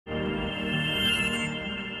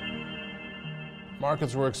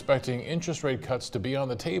Markets were expecting interest rate cuts to be on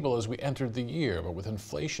the table as we entered the year, but with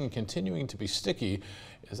inflation continuing to be sticky,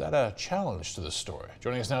 is that a challenge to the story?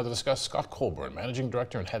 Joining us now to discuss, Scott Colbourne, Managing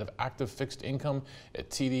Director and Head of Active Fixed Income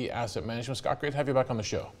at TD Asset Management. Scott, great to have you back on the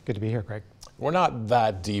show. Good to be here, Greg. We're not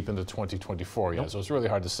that deep into 2024 yet, Nope. so it's really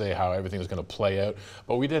hard to say how everything is going to play out,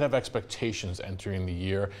 but we did have expectations entering the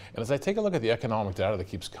year. And as I take a look at the economic data that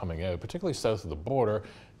keeps coming out, particularly south of the border,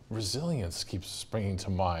 resilience keeps springing to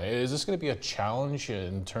mind. Is this going to be a challenge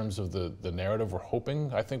in terms of the narrative we're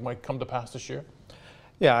hoping, I think, might come to pass this year?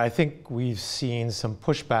 Yeah, I think we've seen some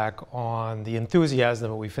pushback on the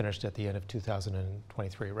enthusiasm that we finished at the end of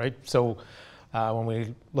 2023, right? So when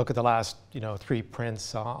we look at the last, three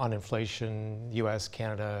prints on inflation, U.S.,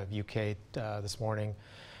 Canada, UK this morning,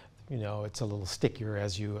 it's a little stickier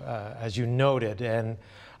as you noted. And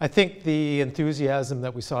I think the enthusiasm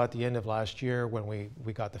that we saw at the end of last year when we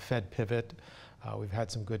got the Fed pivot, we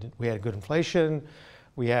had good inflation.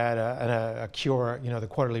 We had a cure, the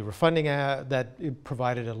quarterly refunding that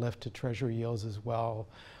provided a lift to Treasury yields as well.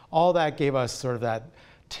 All that gave us sort of that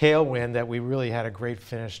tailwind that we really had a great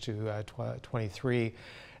finish to 23.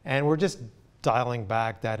 And we're just dialing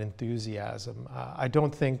back that enthusiasm. I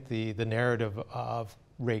don't think the narrative of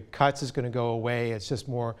rate cuts is going to go away. It's just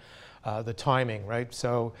more the timing, right?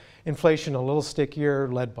 So inflation a little stickier,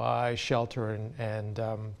 led by shelter and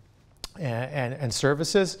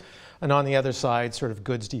services. And on the other side, sort of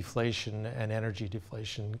goods deflation and energy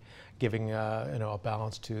deflation, giving a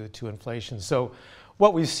balance to inflation. So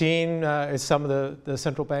what we've seen is some of the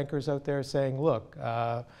central bankers out there saying, look,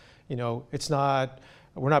 we're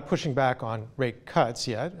not pushing back on rate cuts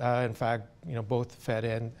yet. In fact, both the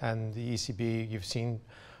Fed and the ECB, you've seen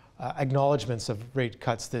acknowledgements of rate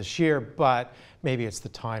cuts this year, but maybe it's the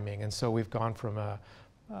timing. And so we've gone from a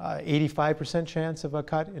 85% chance of a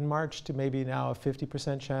cut in March to maybe now a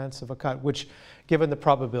 50% chance of a cut, which, given the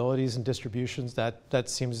probabilities and distributions, that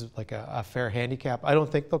seems like a fair handicap. I don't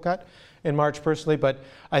think they'll cut in March personally, but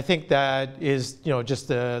I think that is just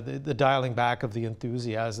the dialing back of the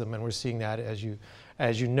enthusiasm, and we're seeing that as you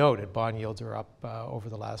noted. Bond yields are up over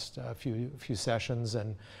the last few sessions,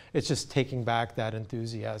 and it's just taking back that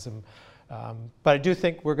enthusiasm. But I do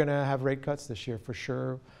think we're going to have rate cuts this year for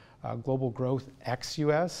sure. Global growth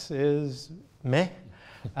ex-US is meh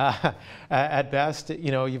at best.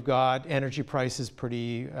 You've got energy prices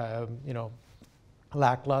pretty,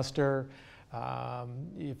 lackluster.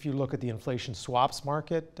 If you look at the inflation swaps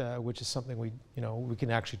market, which is something we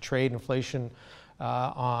can actually trade inflation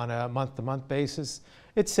on a month-to-month basis,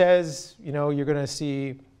 it says you're going to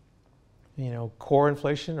see core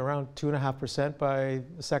inflation around 2.5% by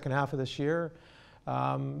the second half of this year.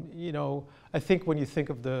 I think when you think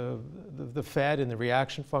of the Fed and the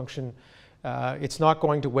reaction function, it's not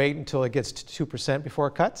going to wait until it gets to 2% before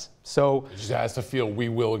it cuts. So it just has to feel we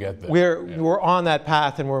will get there. We're on that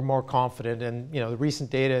path, and we're more confident. And the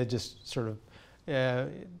recent data just sort of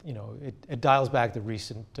it dials back the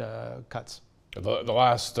recent cuts. The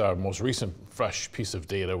last, most recent fresh piece of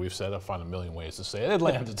data, we've said, I'll find a million ways to say it, it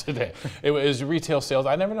landed today. It was retail sales.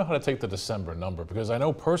 I never know how to take the December number, because I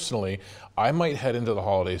know personally I might head into the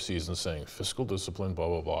holiday season saying fiscal discipline, blah,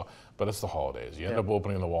 blah, blah, but it's the holidays. You end up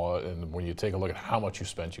opening the wallet, and when you take a look at how much you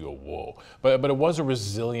spent, you go, whoa. But it was a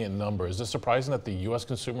resilient number. Is it surprising that the U.S.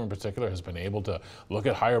 consumer in particular has been able to look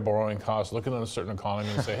at higher borrowing costs, look at an uncertain economy,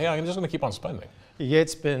 and say, hey, I'm just going to keep on spending? Yeah,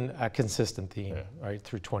 it's been a consistent theme, right,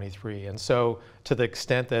 through 23. And so to the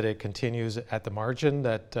extent that it continues at the margin,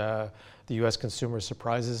 that the U.S. consumer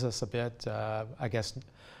surprises us a bit, I guess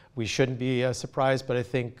we shouldn't be surprised. But I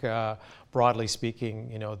think, broadly speaking,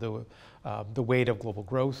 the weight of global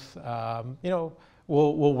growth,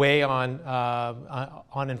 will weigh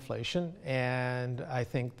on inflation. And I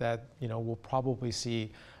think that, we'll probably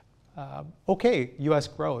see U.S.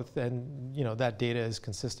 growth, and that data is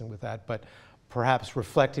consistent with that. But perhaps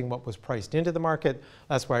reflecting what was priced into the market,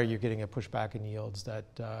 that's why you're getting a pushback in yields that,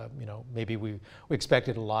 maybe we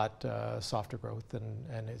expected a lot softer growth,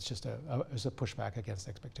 and it's just a pushback against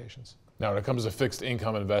expectations. Now, when it comes to fixed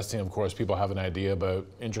income investing, of course, people have an idea about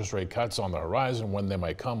interest rate cuts on the horizon, when they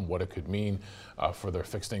might come, what it could mean for their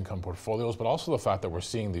fixed income portfolios, but also the fact that we're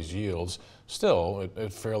seeing these yields still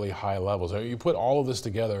at fairly high levels. You put all of this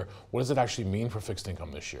together, what does it actually mean for fixed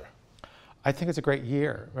income this year? I think it's a great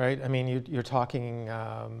year, right? I mean, you're talking,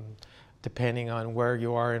 depending on where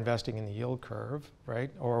you are investing in the yield curve, right?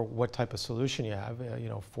 Or what type of solution you have,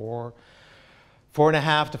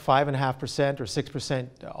 4.5% to 5.5% or 6%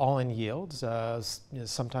 all-in yields.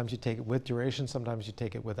 Sometimes you take it with duration, sometimes you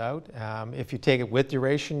take it without. If you take it with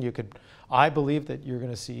duration, I believe that you're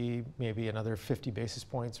going to see maybe another 50 basis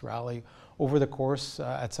points rally over the course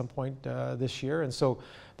at some point this year, and so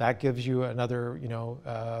that gives you another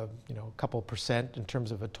couple percent in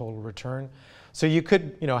terms of a total return. So you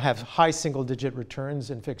could have high single-digit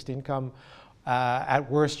returns in fixed income. At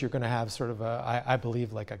worst, you're going to have sort of I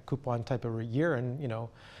believe, like a coupon type of a year, and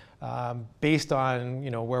based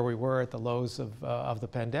on where we were at the lows of the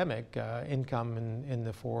pandemic, income in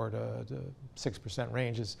the 4 to 6%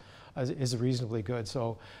 range is reasonably good.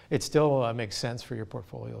 So it still makes sense for your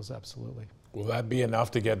portfolios, absolutely. Will that be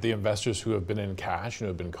enough to get the investors who have been in cash and who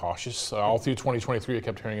have been cautious? All through 2023, I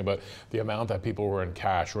kept hearing about the amount that people were in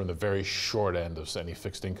cash or in the very short end of any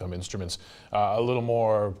fixed income instruments. A little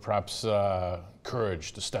more, perhaps,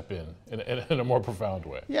 courage to step in a more profound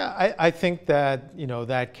way. Yeah, I think that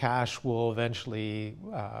that cash will eventually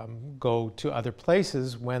go to other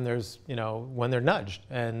places when when they're nudged.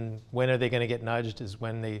 And when are they going to get nudged is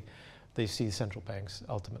when they see central banks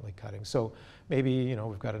ultimately cutting. So maybe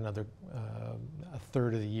we've got another a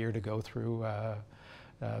third of the year to go through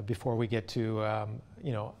before we get to a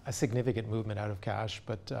significant movement out of cash.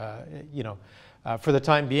 But for the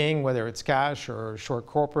time being, whether it's cash or short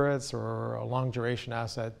corporates or a long duration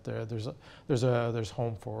asset, there's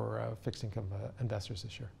home for fixed income investors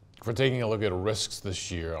this year. If we're taking a look at risks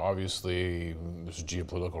this year, obviously there's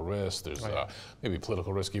geopolitical risk, there's maybe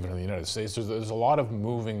political risk even in the United States. There's a lot of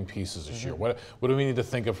moving pieces this year. What do we need to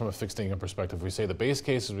think of from a fixed income perspective? If we say the base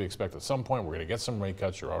case is we expect at some point we're going to get some rate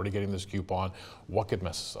cuts, you're already getting this coupon, what could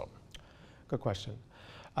mess us up? Good question.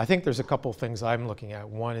 I think there's a couple things I'm looking at.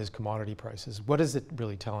 One is commodity prices. What is it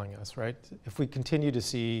really telling us, right? If we continue to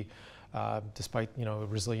see despite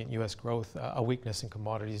resilient U.S. growth, a weakness in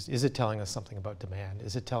commodities, is it telling us something about demand?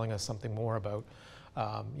 Is it telling us something more about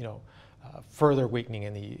further weakening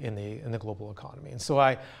in the global economy? And so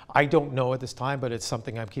I don't know at this time, but it's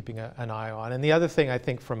something I'm keeping an eye on. And the other thing I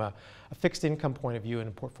think from a fixed income point of view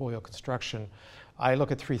in portfolio construction, I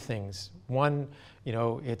look at three things. One,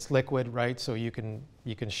 it's liquid, right? So you can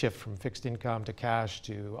shift from fixed income to cash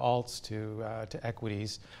to alts to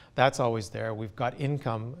equities. That's always there. We've got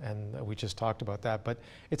income, and we just talked about that, but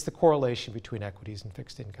it's the correlation between equities and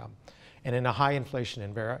fixed income. And in a high inflation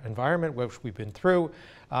environment, which we've been through,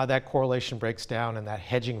 that correlation breaks down and that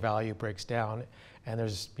hedging value breaks down. And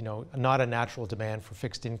there's not a natural demand for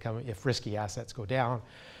fixed income if risky assets go down.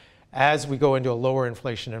 As we go into a lower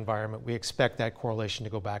inflation environment, we expect that correlation to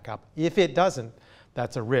go back up. If it doesn't,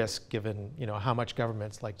 that's a risk given how much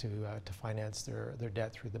governments like to finance their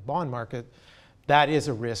debt through the bond market. That is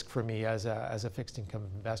a risk for me as a fixed income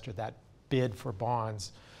investor. That bid for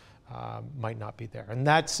bonds might not be there. And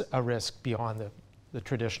that's a risk beyond the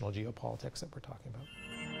traditional geopolitics that we're talking about.